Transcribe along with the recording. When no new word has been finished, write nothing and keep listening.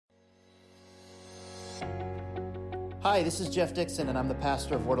Hi, this is Jeff Dixon, and I'm the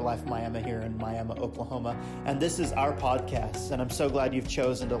pastor of Word of Life Miami here in Miami, Oklahoma. And this is our podcast, and I'm so glad you've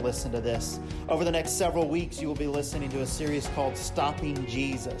chosen to listen to this. Over the next several weeks, you will be listening to a series called Stopping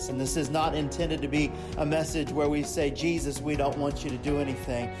Jesus. And this is not intended to be a message where we say, Jesus, we don't want you to do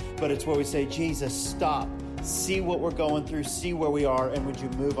anything. But it's where we say, Jesus, stop. See what we're going through, see where we are, and would you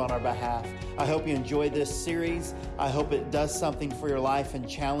move on our behalf? I hope you enjoy this series. I hope it does something for your life and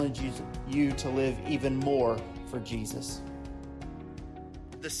challenges you to live even more for Jesus.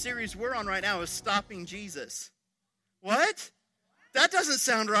 The series we're on right now is Stopping Jesus. What? That doesn't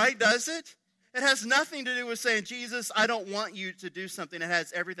sound right, does it? It has nothing to do with saying, Jesus, I don't want you to do something. It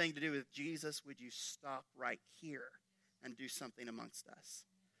has everything to do with, Jesus, would you stop right here and do something amongst us?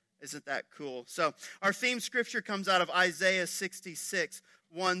 Isn't that cool? So our theme scripture comes out of Isaiah 66,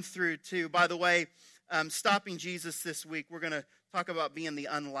 1 through 2. By the way, Stopping Jesus this week, we're going to talk about being the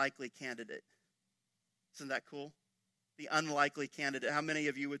unlikely candidate. Isn't that cool? The unlikely candidate. How many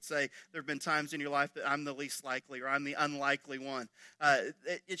of you would say there have been times in your life that I'm the least likely or I'm the unlikely one?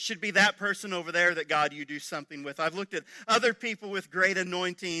 It should be that person over there that God, you do something with. I've looked at other people with great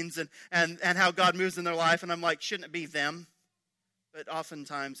anointings and how God moves in their life, and I'm like, shouldn't it be them? But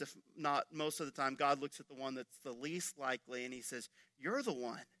oftentimes, if not most of the time, God looks at the one that's the least likely and he says, you're the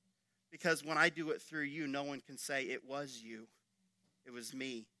one. Because when I do it through you, no one can say it was you. It was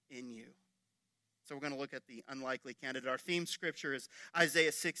me in you. So we're going to look at the unlikely candidate. Our theme scripture is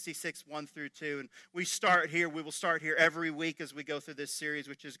Isaiah 66, 1 through 2. And we start here. We will start here every week as we go through this series,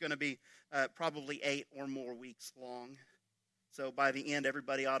 which is going to be probably 8 or more weeks long. So by the end,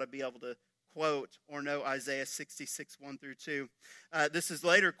 everybody ought to be able to quote or know Isaiah 66, 1 through 2. This is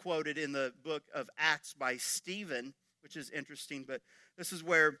later quoted in the book of Acts by Stephen, which is interesting. But this is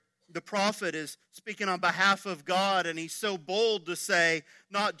where the prophet is speaking on behalf of God, and he's so bold to say,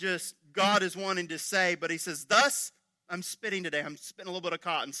 not just God is wanting to say, but he says, thus, I'm spitting today. I'm spitting a little bit of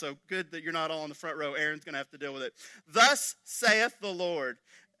cotton, so good that you're not all in the front row. Aaron's going to have to deal with it. Thus saith the Lord.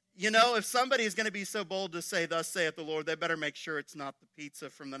 You know, if somebody is going to be so bold to say, thus saith the Lord, they better make sure it's not the pizza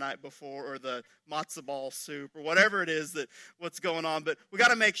from the night before or the matzo ball soup or whatever it is that what's going on. But we got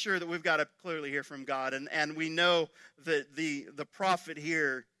to make sure that we've got to clearly hear from God. And we know that the prophet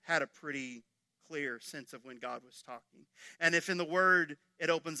here had a pretty clear sense of when God was talking. And if in the word it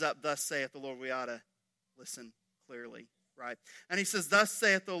opens up, thus saith the Lord, we ought to listen clearly, right? And he says, thus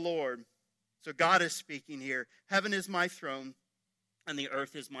saith the Lord. So God is speaking here. Heaven is my throne, and the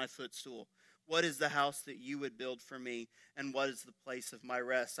earth is my footstool. What is the house that you would build for me, and what is the place of my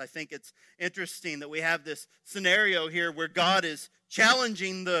rest? I think it's interesting that we have this scenario here where God is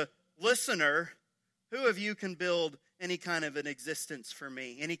challenging the listener. Who of you can build any kind of an existence for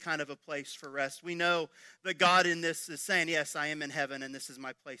me, any kind of a place for rest? We know that God in this is saying, yes, I am in heaven, and this is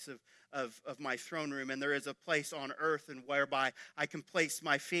my place of my throne room, and there is a place on earth and whereby I can place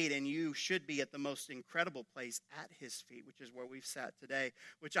my feet, and you should be at the most incredible place at his feet, which is where we've sat today,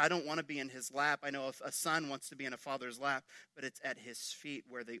 which I don't want to be in his lap. I know if a son wants to be in a father's lap, but it's at his feet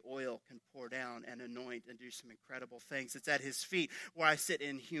where the oil can pour down and anoint and do some incredible things. It's at his feet where I sit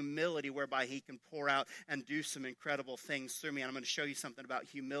in humility, whereby he can pour out and do some incredible things through me. And I'm going to show you something about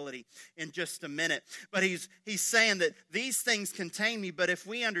humility in just a minute. But he's saying that these things contain me, but if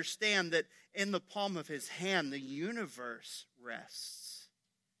we understand that in the palm of his hand, the universe rests.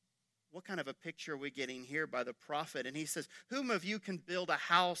 What kind of a picture are we getting here by the prophet? And he says, whom of you can build a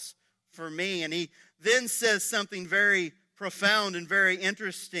house for me? And he then says something very profound and very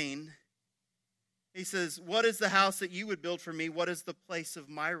interesting. He says, what is the house that you would build for me? What is the place of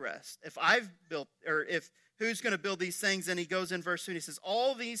my rest? If I've built, or if who's going to build these things? And he goes in verse 2 and he says,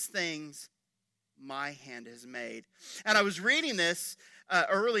 all these things my hand has made. And I was reading this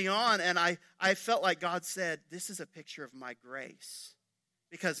early on, and I felt like God said, this is a picture of my grace.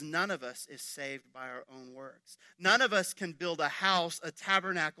 Because none of us is saved by our own works. None of us can build a house, a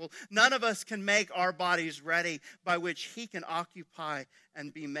tabernacle. None of us can make our bodies ready by which he can occupy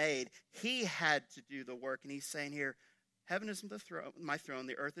and be made. He had to do the work. And he's saying here, heaven is my throne,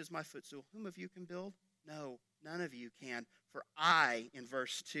 the earth is my footstool. Whom of you can build? No, none of you can. For I, in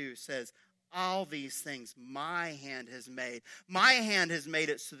verse 2, says, all these things my hand has made. My hand has made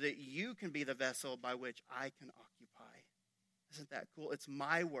it so that you can be the vessel by which I can occupy. Isn't that cool? It's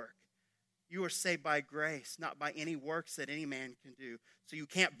my work. You are saved by grace, not by any works that any man can do. So you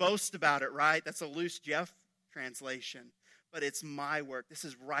can't boast about it, right? That's a loose Jeff translation. But it's my work. This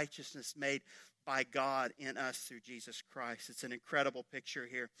is righteousness made by God in us through Jesus Christ. It's an incredible picture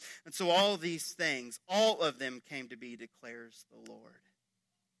here. And so all of these things, all of them came to be, declares the Lord.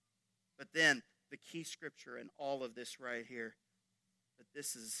 But then the key scripture in all of this right here, that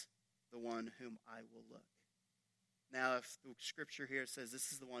this is the one whom I will look. Now, if the scripture here says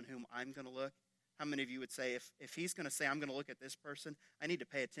this is the one whom I'm going to look, how many of you would say, if he's going to say I'm going to look at this person, I need to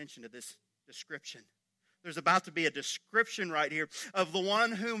pay attention to this description? There's about to be a description right here of the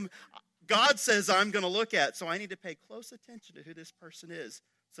one whom God says I'm going to look at. So I need to pay close attention to who this person is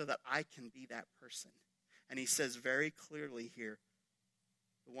so that I can be that person. And he says very clearly here,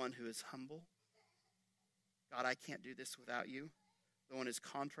 the one who is humble. God, I can't do this without you. The one who is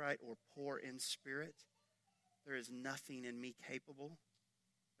contrite or poor in spirit. There is nothing in me capable,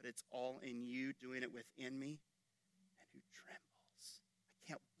 but it's all in you doing it within me. And who trembles. I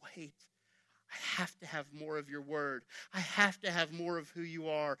can't wait. I have to have more of your word. I have to have more of who you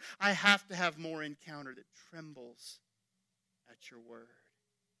are. I have to have more encounter that trembles at your word.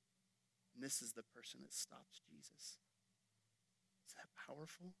 And this is the person that stops Jesus. Is that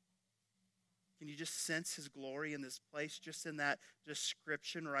powerful? Can you just sense his glory in this place, just in that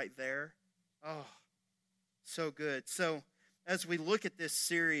description right there? Oh, so good. So as we look at this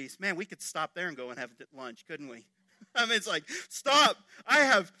series, man, we could stop there and go and have lunch, couldn't we? I mean, it's like, stop. I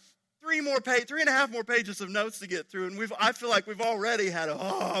have 3.5 more pages of notes to get through, and I feel like we've already had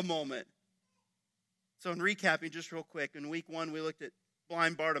a moment. So in recapping, just real quick, in week 1, we looked at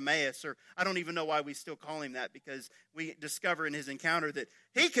blind Bartimaeus, or I don't even know why we still call him that, because we discover in his encounter that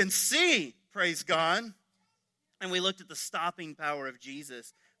he can see, praise God. And we looked at the stopping power of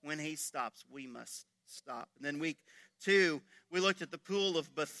Jesus. When he stops, we must stop. And then week 2, we looked at the pool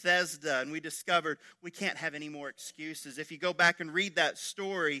of Bethesda, and we discovered we can't have any more excuses. If you go back and read that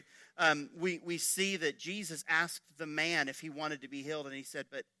story, we see that Jesus asked the man if he wanted to be healed, and he said,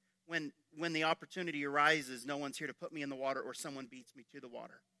 but when the opportunity arises, no one's here to put me in the water, or someone beats me to the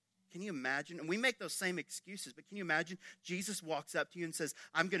water. Can you imagine? And we make those same excuses, but can you imagine? Jesus walks up to you and says,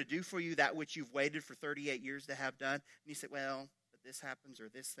 I'm going to do for you that which you've waited for 38 years to have done. And you say, well, but this happens, or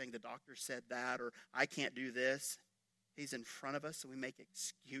this thing, the doctor said that, or I can't do this. He's in front of us, so we make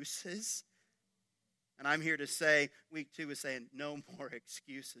excuses. And I'm here to say, week 2 is saying, no more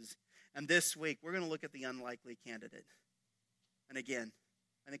excuses. And this week, we're going to look at the unlikely candidate. And again,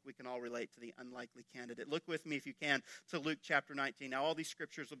 I think we can all relate to the unlikely candidate. Look with me, if you can, to Luke chapter 19. Now, all these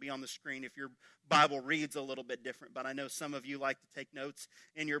scriptures will be on the screen if your Bible reads a little bit different, but I know some of you like to take notes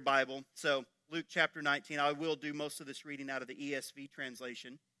in your Bible. So, Luke chapter 19, I will do most of this reading out of the ESV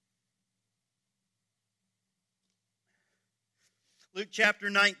translation. Luke chapter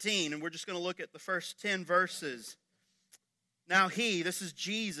 19, and we're just going to look at the first 10 verses. Now this is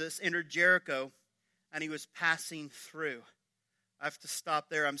Jesus, entered Jericho, and he was passing through. I have to stop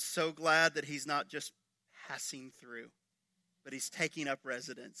there. I'm so glad that he's not just passing through, but he's taking up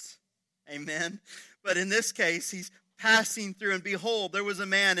residence. Amen. But in this case, he's passing through, and behold, there was a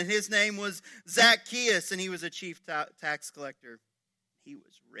man, and his name was Zacchaeus, and he was a chief tax collector. He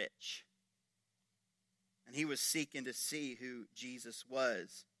was rich. And he was seeking to see who Jesus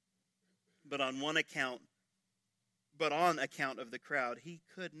was. But on account of the crowd, he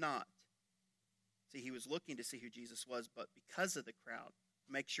could not. See, he was looking to see who Jesus was, but because of the crowd,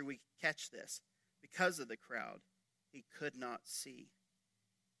 make sure we catch this. Because of the crowd, he could not see.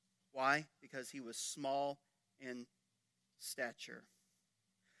 Why? Because he was small in stature.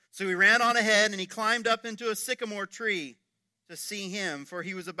 So he ran on ahead, and he climbed up into a sycamore tree to see him, for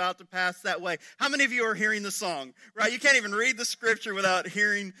he was about to pass that way. How many of you are hearing the song? Right? You can't even read the scripture without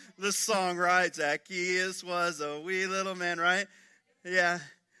hearing the song, right? Zacchaeus was a wee little man, right? Yeah.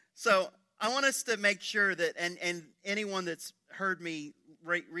 So I want us to make sure that, and anyone that's heard me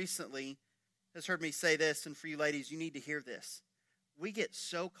recently has heard me say this, and for you ladies, you need to hear this. We get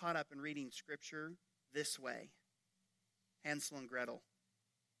so caught up in reading scripture this way. Hansel and Gretel.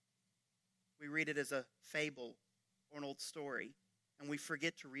 We read it as a fable or an old story, and we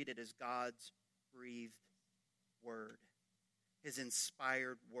forget to read it as God's breathed word, his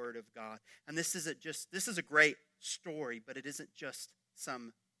inspired word of God. And this is a great story, but it isn't just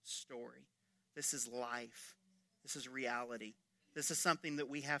some story. This is life. This is reality. This is something that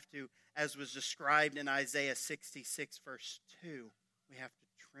we have to, as was described in Isaiah 66, verse 2, we have to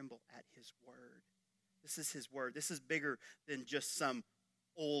tremble at his word. This is his word. This is bigger than just some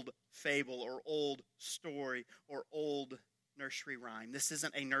old fable or old story or old nursery rhyme. This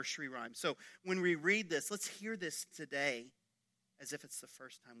isn't a nursery rhyme. So when we read this, let's hear this today as if it's the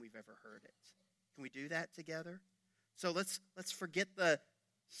first time we've ever heard it. Can we do that together? So let's forget the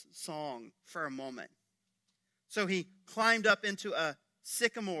song for a moment. So he climbed up into a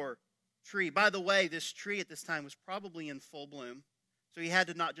sycamore tree. By the way, this tree at this time was probably in full bloom. So he had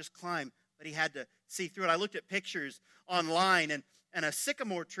to not just climb, but he had to see through it. I looked at pictures online, and a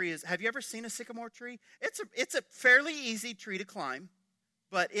sycamore tree have you ever seen a sycamore tree? It's a fairly easy tree to climb,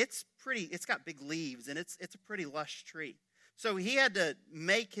 but it's got big leaves, and it's a pretty lush tree. So he had to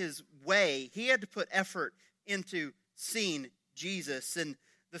make his way. He had to put effort into seeing Jesus. And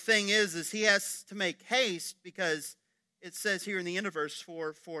the thing is he has to make haste, because it says here in the end of verse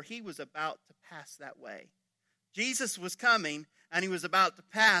 4, for he was about to pass that way. Jesus was coming, and he was about to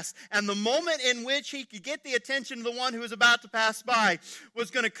pass. And the moment in which he could get the attention of the one who was about to pass by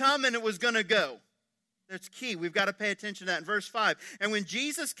was going to come, and it was going to go. That's key. We've got to pay attention to that in verse 5. And when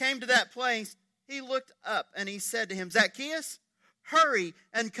Jesus came to that place, he looked up and he said to him, Zacchaeus, hurry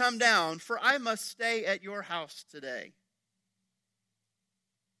and come down, for I must stay at your house today.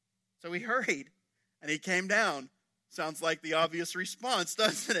 So he hurried and he came down. Sounds like the obvious response,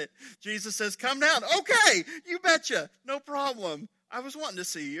 doesn't it? Jesus says, come down. Okay, you betcha. No problem. I was wanting to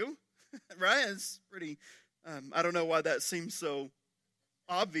see you. Right? It's pretty, I don't know why that seems so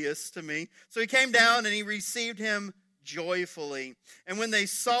obvious to me. So he came down and he received him joyfully. And when they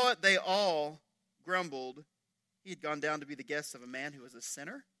saw it, they all grumbled. He had gone down to be the guest of a man who was a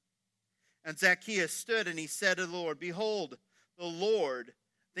sinner. And Zacchaeus stood and he said to the Lord, behold, the Lord.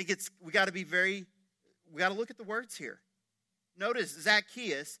 I think we got to look at the words here. Notice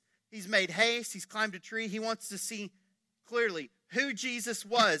Zacchaeus, he's made haste, he's climbed a tree, he wants to see clearly who Jesus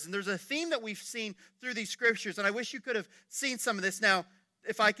was. And there's a theme that we've seen through these scriptures, and I wish you could have seen some of this. Now,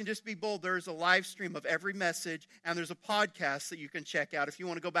 if I can just be bold, there's a live stream of every message, and there's a podcast that you can check out if you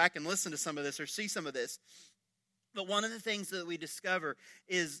want to go back and listen to some of this or see some of this. But one of the things that we discover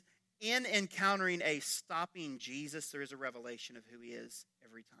is in encountering a stopping Jesus, there is a revelation of who he is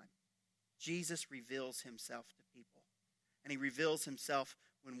every time. Jesus reveals himself to people, and he reveals himself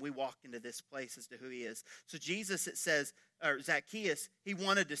when we walk into this place as to who he is. So Jesus, it says, or Zacchaeus, he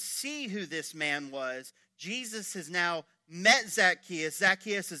wanted to see who this man was. Jesus has now met Zacchaeus.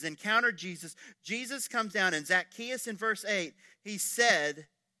 Zacchaeus has encountered Jesus. Jesus comes down, and Zacchaeus in verse 8, he said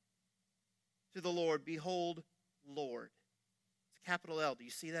to the Lord, behold, Lord. It's a capital L. Do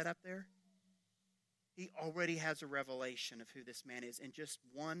you see that up there? He already has a revelation of who this man is in just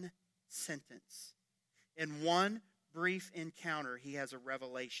one sentence. In one brief encounter, he has a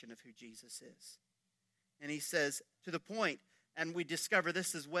revelation of who Jesus is. And he says, to the point, and we discover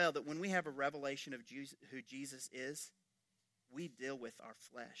this as well, that when we have a revelation of who Jesus is, we deal with our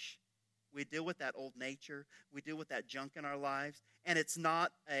flesh. We deal with that old nature. We deal with that junk in our lives. And it's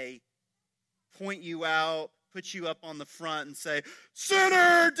not a point you out, put you up on the front and say,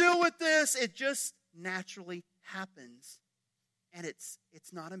 sinner, deal with this. It just naturally happens. And it's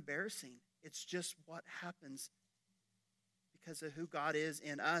not embarrassing. It's just what happens because of who God is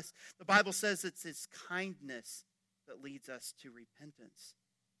in us. The Bible says it's his kindness that leads us to repentance.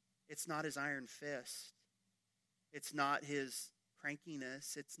 It's not his iron fist. It's not his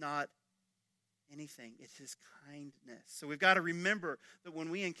crankiness. It's not anything. It's his kindness. So we've got to remember that when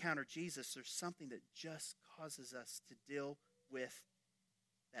we encounter Jesus, there's something that just causes us to deal with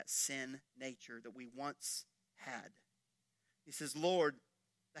that sin nature that we once had. He says, Lord,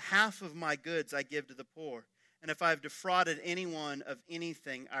 the half of my goods I give to the poor. And if I've defrauded anyone of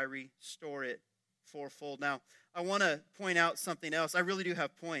anything, I restore it fourfold. Now, I want to point out something else. I really do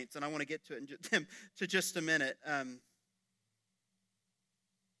have points, and I want to get to it in just a minute.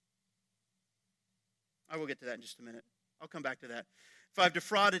 I will get to that in just a minute. I'll come back to that. If I've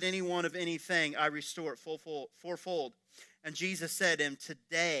defrauded anyone of anything, I restore it fourfold. And Jesus said to him,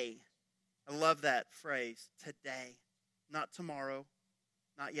 today, I love that phrase, today, not tomorrow,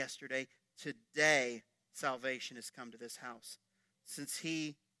 not yesterday, today salvation has come to this house, since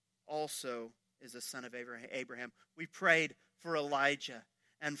he also is a son of Abraham. We prayed for Elijah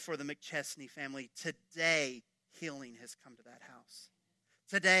and for the McChesney family. Today, healing has come to that house.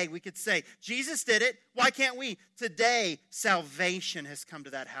 Today, we could say, Jesus did it. Why can't we? Today, salvation has come to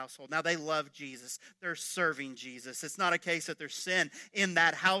that household. Now, they love Jesus. They're serving Jesus. It's not a case that there's sin in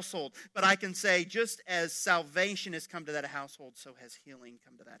that household. But I can say, just as salvation has come to that household, so has healing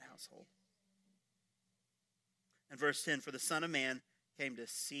come to that household. And verse 10, for the Son of Man came to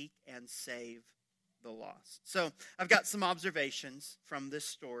seek and save the lost. So I've got some observations from this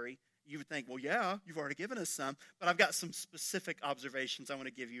story. You would think, well, yeah, you've already given us some. But I've got some specific observations I want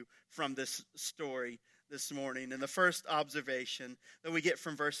to give you from this story this morning. And the first observation that we get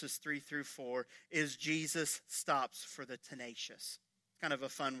from verses 3 through 4 is Jesus stops for the tenacious. Kind of a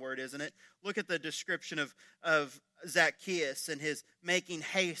fun word, isn't it? Look at the description of Zacchaeus and his making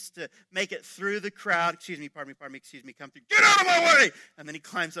haste to make it through the crowd. Pardon me, come through. Get out of my way! And then he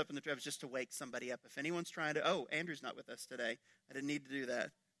climbs up in the traps just to wake somebody up. If anyone's trying to, Andrew's not with us today. I didn't need to do that.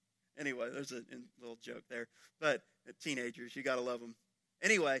 Anyway, there's a little joke there. But teenagers, you got to love them.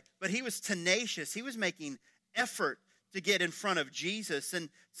 Anyway, but he was tenacious. He was making effort to get in front of Jesus. And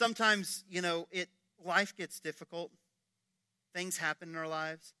sometimes, life gets difficult. Things happen in our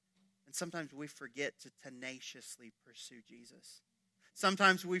lives. And sometimes we forget to tenaciously pursue Jesus.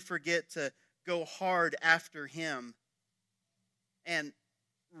 Sometimes we forget to go hard after him. And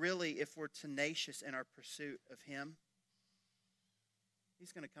really, if we're tenacious in our pursuit of him,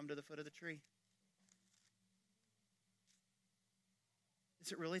 he's going to come to the foot of the tree.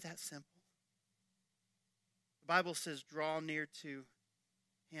 Is it really that simple? The Bible says, draw near to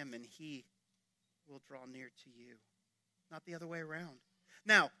him and he will draw near to you. Not the other way around.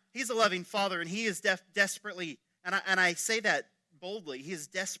 Now, he's a loving father and he is desperately, and I say that boldly, he is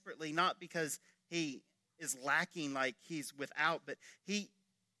desperately, not because he is lacking like he's without, but he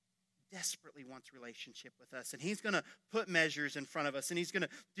desperately wants relationship with us. And he's going to put measures in front of us and he's going to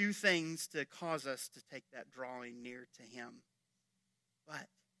do things to cause us to take that drawing near to him. But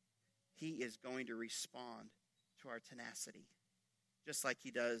he is going to respond to our tenacity, just like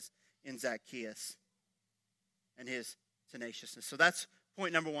he does in Zacchaeus and his tenaciousness. So that's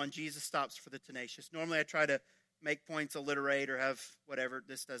point number one. Jesus stops for the tenacious. Normally I try to make points alliterate or have whatever.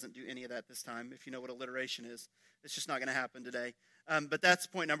 This doesn't do any of that this time. If you know what alliteration is, it's just not going to happen today. But that's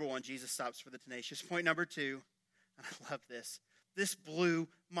point number one. Jesus stops for the tenacious. Point number two, and I love this. This blew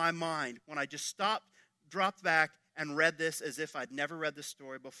my mind when I just dropped back and read this as if I'd never read the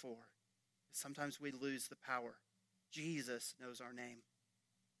story before. Sometimes we lose the power. Jesus knows our name.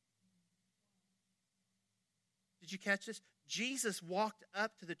 Did you catch this? Jesus walked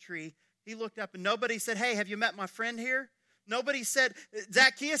up to the tree. He looked up and nobody said, hey, have you met my friend here? Nobody said,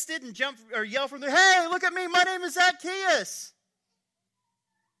 Zacchaeus didn't jump or yell from there, hey, look at me, my name is Zacchaeus.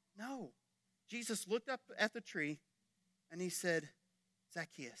 No. Jesus looked up at the tree and he said,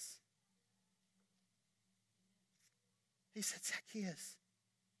 Zacchaeus. He said, Zacchaeus.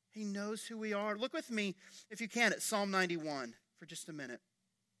 He knows who we are. Look with me, if you can, at Psalm 91 for just a minute.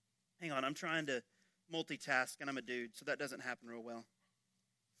 Hang on, I'm trying to multitask, and I'm a dude, so that doesn't happen real well.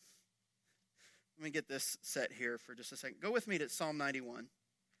 Let me get this set here for just a second. Go with me to Psalm 91.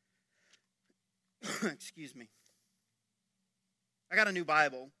 Excuse me. I got a new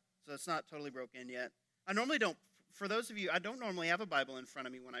Bible, so it's not totally broken yet. I normally don't, for those of you, I don't normally have a Bible in front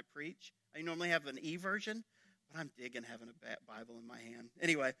of me when I preach. I normally have an e-version. But I'm digging having a Bible in my hand.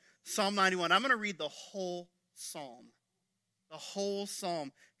 Anyway, Psalm 91. I'm going to read the whole psalm. The whole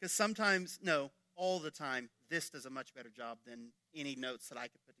psalm. Because sometimes, no, all the time, this does a much better job than any notes that I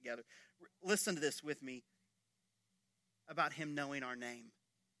could put together. Listen to this with me about him knowing our name.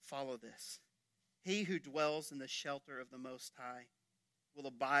 Follow this. He who dwells in the shelter of the Most High will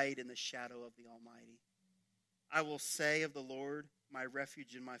abide in the shadow of the Almighty. I will say of the Lord, my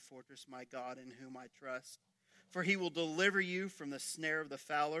refuge and my fortress, my God in whom I trust. For he will deliver you from the snare of the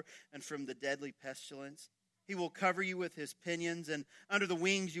fowler and from the deadly pestilence. He will cover you with his pinions, and under the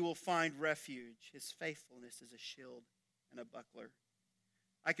wings you will find refuge. His faithfulness is a shield and a buckler.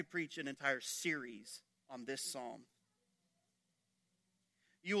 I could preach an entire series on this psalm.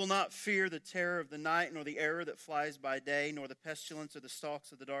 You will not fear the terror of the night, nor the arrow that flies by day, nor the pestilence or the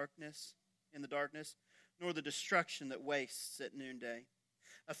stalks of the darkness, nor the destruction that wastes at noonday.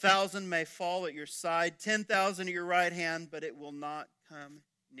 1,000 may fall at your side, 10,000 at your right hand, but it will not come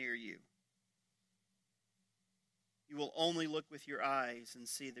near you. You will only look with your eyes and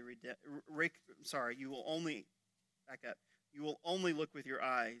see the you will only look with your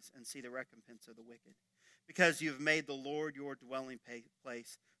eyes and see the recompense of the wicked, because you have made the Lord your dwelling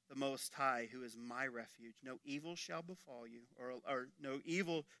place, the Most High, who is my refuge. No evil shall befall you, or no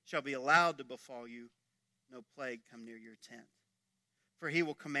evil shall be allowed to befall you. No plague come near your tent. For he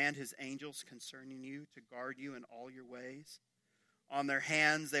will command his angels concerning you to guard you in all your ways. On their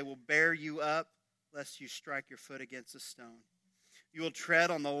hands they will bear you up, lest you strike your foot against a stone. You will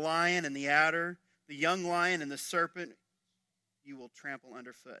tread on the lion and the adder, the young lion and the serpent you will trample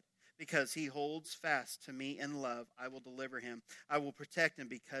underfoot. Because he holds fast to me in love, I will deliver him. I will protect him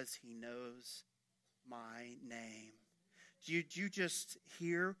because he knows my name. Did you just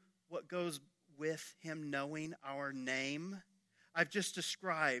hear what goes with him knowing our name? I've just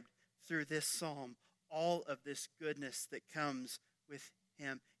described through this psalm all of this goodness that comes with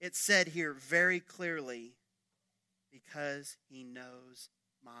him. It said here very clearly, because he knows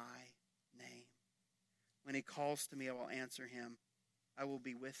my name. When he calls to me, I will answer him. I will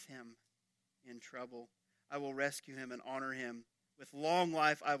be with him in trouble. I will rescue him and honor him. With long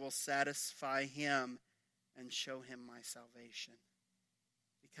life I will satisfy him and show him my salvation.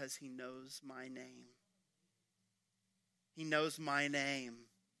 Because he knows my name. He knows my name.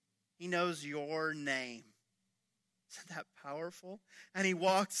 He knows your name. Isn't that powerful? And he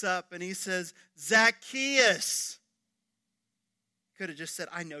walks up and he says, Zacchaeus, could have just said,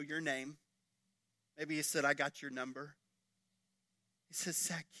 I know your name. Maybe he said, I got your number. He says,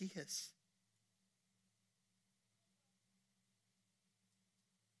 Zacchaeus,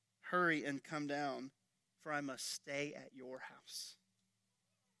 hurry and come down, for I must stay at your house.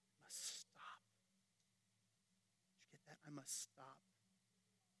 I must stop. Did you get that? I must stop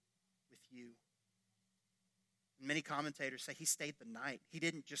with you. And many commentators say he stayed the night. He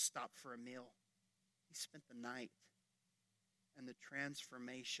didn't just stop for a meal. He spent the night. And the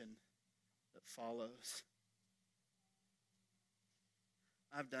transformation that follows.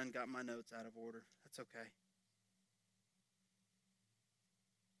 I've got my notes out of order. That's okay.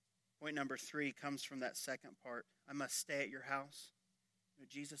 Point number 3 comes from that second part. I must stay at your house. You know,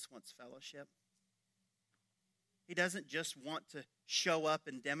 Jesus wants fellowship. He doesn't just want to show up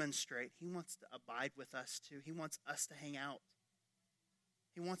and demonstrate. He wants to abide with us too. He wants us to hang out.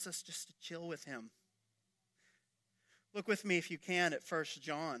 He wants us just to chill with him. Look with me, if you can, at 1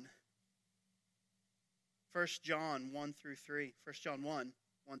 John. 1 John 1 through 3. 1 John 1,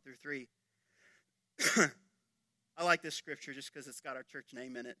 1 through 3. I like this scripture just because it's got our church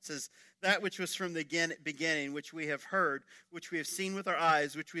name in it. It says, that which was from the beginning, which we have heard, which we have seen with our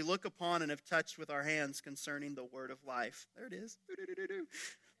eyes, which we look upon and have touched with our hands concerning the word of life. There it is.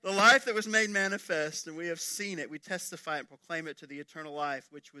 The life that was made manifest, and we have seen it. We testify and proclaim it to the eternal life,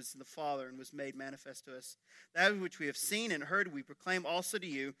 which was in the Father and was made manifest to us. That which we have seen and heard, we proclaim also to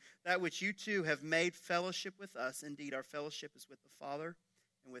you, that which you too have made fellowship with us. Indeed, our fellowship is with the Father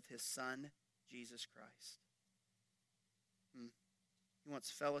and with his Son, Jesus Christ. He wants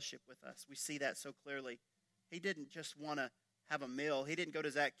fellowship with us. We see that so clearly. He didn't just want to have a meal. He didn't go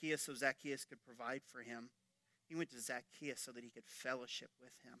to Zacchaeus so Zacchaeus could provide for him. He went to Zacchaeus so that he could fellowship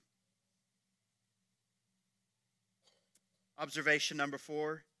with him. Observation number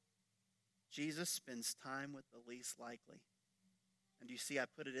 4. Jesus spends time with the least likely. And do you see I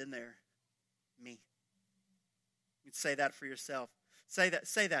put it in there? Me. You can say that for yourself. Say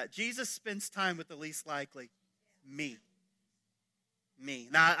that. Jesus spends time with the least likely. Me.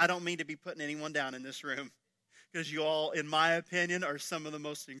 Now, I don't mean to be putting anyone down in this room, because you all, in my opinion, are some of the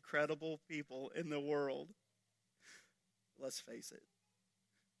most incredible people in the world. Let's face it.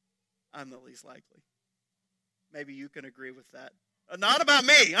 I'm the least likely. Maybe you can agree with that. Not about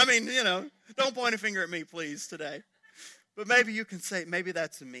me. I mean, don't point a finger at me, please, today. But maybe you can say, maybe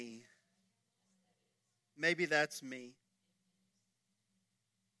that's me. Maybe that's me.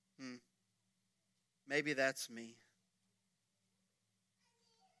 Maybe that's me.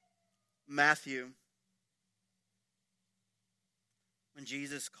 Matthew, when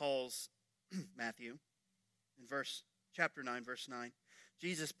Jesus calls Matthew, in chapter 9, verse 9,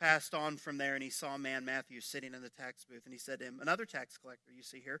 Jesus passed on from there, and he saw a man, Matthew, sitting in the tax booth, and he said to him, another tax collector you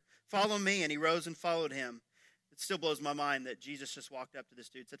see here, follow me, and he rose and followed him. It still blows my mind that Jesus just walked up to this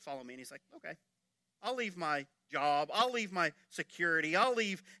dude, said, follow me, and he's like, okay, I'll leave my job, I'll leave my security, I'll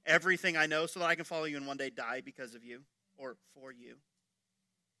leave everything I know so that I can follow you and one day die because of you, or for you.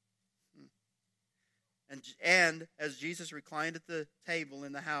 And as Jesus reclined at the table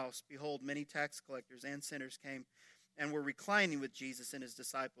in the house, behold, many tax collectors and sinners came and were reclining with Jesus and his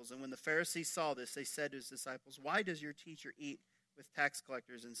disciples. And when the Pharisees saw this, they said to his disciples, why does your teacher eat with tax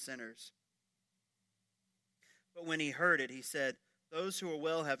collectors and sinners? But when he heard it, he said, those who are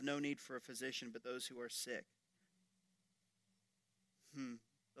well have no need for a physician, but those who are sick.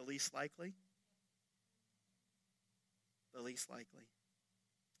 The least likely? The least likely.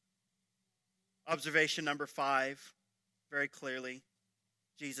 Observation number 5, very clearly,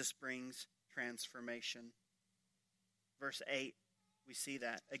 Jesus brings transformation. Verse 8, we see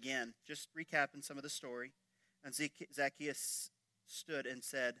that. Again, just recapping some of the story. And Zacchaeus stood and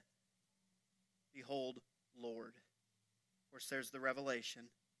said, behold, Lord. Of course, there's the revelation.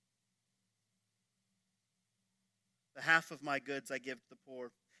 The half of my goods I give to the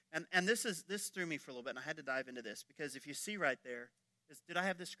poor. And this threw me for a little bit, and I had to dive into this, because if you see right there, did I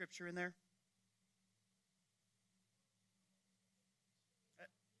have this scripture in there?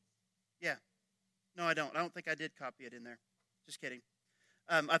 Yeah. No, I don't. I don't think I did copy it in there. Just kidding.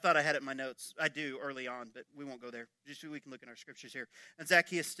 I thought I had it in my notes. I do early on, but we won't go there. Just we can look in our scriptures here. And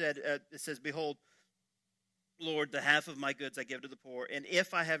Zacchaeus said, it says, behold, Lord, the half of my goods I give to the poor, and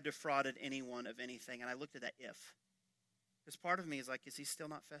if I have defrauded anyone of anything, and I looked at that if. Because part of me is like, is he still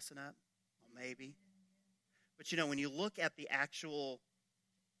not fessing up? Well, maybe. But when you look at the actual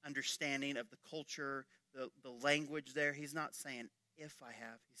understanding of the culture, the language there, he's not saying, if I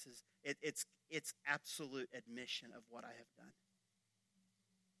have. He says, it's absolute admission of what I have done.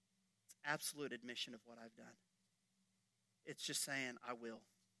 It's absolute admission of what I've done. It's just saying, I will.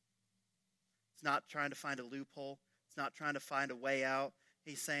 It's not trying to find a loophole. It's not trying to find a way out.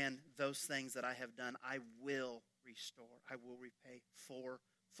 He's saying, those things that I have done, I will restore. I will repay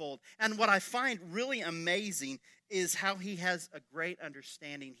fourfold. And what I find really amazing is how he has a great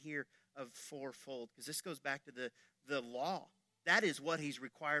understanding here of fourfold, because this goes back to the law. That is what he's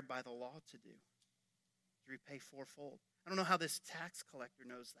required by the law to do, to repay fourfold. I don't know how this tax collector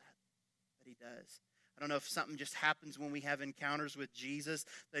knows that, but he does. I don't know if something just happens when we have encounters with Jesus,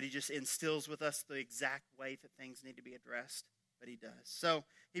 that he just instills with us the exact way that things need to be addressed, but he does. So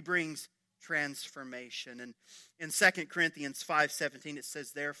he brings transformation. And in 2 Corinthians 5:17, it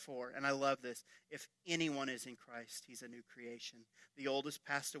says, therefore, and I love this, if anyone is in Christ, he's a new creation. The old has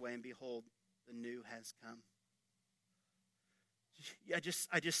passed away, and behold, the new has come.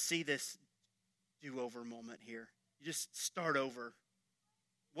 I just see this do-over moment here. You just start over.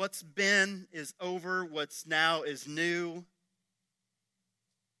 What's been is over. What's now is new.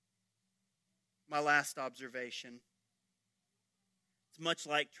 My last observation. It's much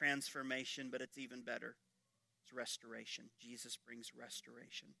like transformation, but it's even better. It's restoration. Jesus brings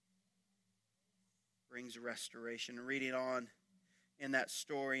restoration. Brings restoration. Reading on in that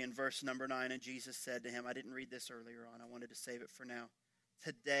story in verse number 9, and Jesus said to him, I didn't read this earlier on. I wanted to save it for now.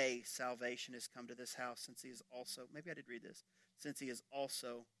 Today salvation has come to this house, since he is also, maybe I did read this, since he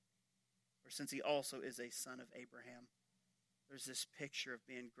also is a son of Abraham. There's this picture of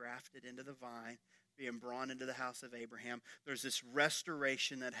being grafted into the vine, being brought into the house of Abraham. There's this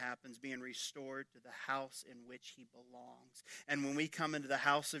restoration that happens, being restored to the house in which he belongs. And when we come into the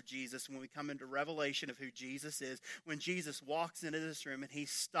house of Jesus, when we come into revelation of who Jesus is, when Jesus walks into this room and he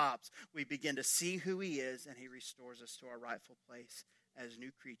stops, we begin to see who he is, and he restores us to our rightful place as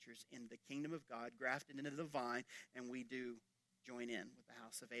new creatures in the kingdom of God, grafted into the vine, and we do join in with the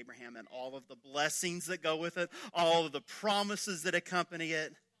house of Abraham and all of the blessings that go with it, all of the promises that accompany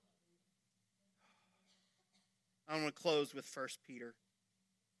it. I want to close with 1 Peter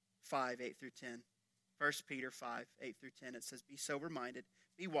 5, 8 through 10. 1 Peter 5, 8 through 10, it says, be sober-minded,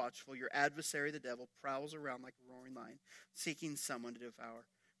 be watchful. Your adversary, the devil, prowls around like a roaring lion, seeking someone to devour.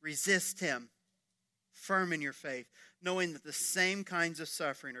 Resist him, firm in your faith, knowing that the same kinds of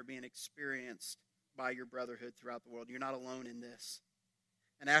suffering are being experienced by your brotherhood throughout the world. You're not alone in this.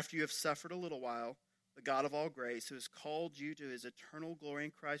 And after you have suffered a little while, the God of all grace, who has called you to his eternal glory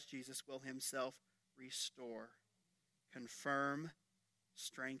in Christ Jesus, will himself restore, confirm,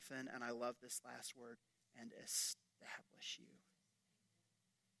 strengthen, and I love this last word, and establish you.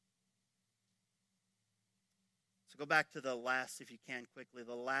 So go back to the last, if you can quickly,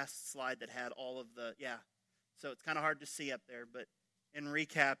 the last slide that had all of the, so it's kind of hard to see up there, but in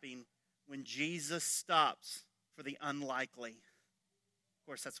recapping, when Jesus stops for the unlikely, of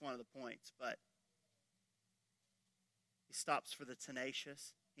course that's one of the points, but he stops for the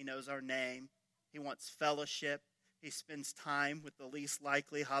tenacious. He knows our name. He wants fellowship. He spends time with the least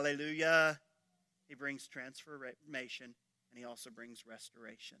likely. Hallelujah. He brings transformation, and he also brings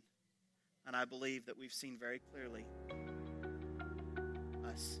restoration. And I believe that we've seen very clearly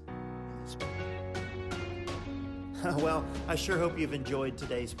us in this book. Well, I sure hope you've enjoyed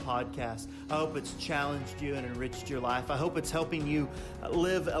today's podcast. I hope it's challenged you and enriched your life. I hope it's helping you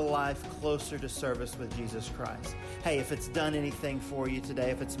live a life closer to service with Jesus Christ. Hey, if it's done anything for you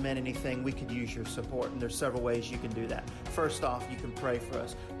today, if it's meant anything, we could use your support, and there's several ways you can do that. First off, you can pray for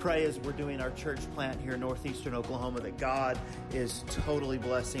us. Pray as we're doing our church plant here in northeastern Oklahoma that God is totally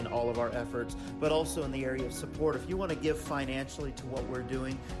blessing all of our efforts, but also in the area of support. If you want to give financially to what we're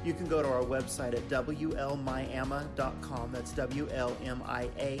doing, you can go to our website at WLMiami.com. That's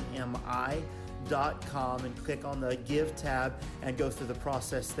WLMIAMI.com, and click on the Give tab and go through the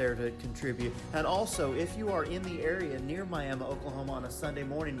process there to contribute. And also, if you are in the area near Miami, Oklahoma on a Sunday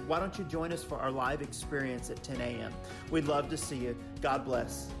morning, why don't you join us for our live experience at 10 a.m. We'd love to see you. God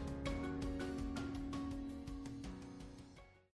bless.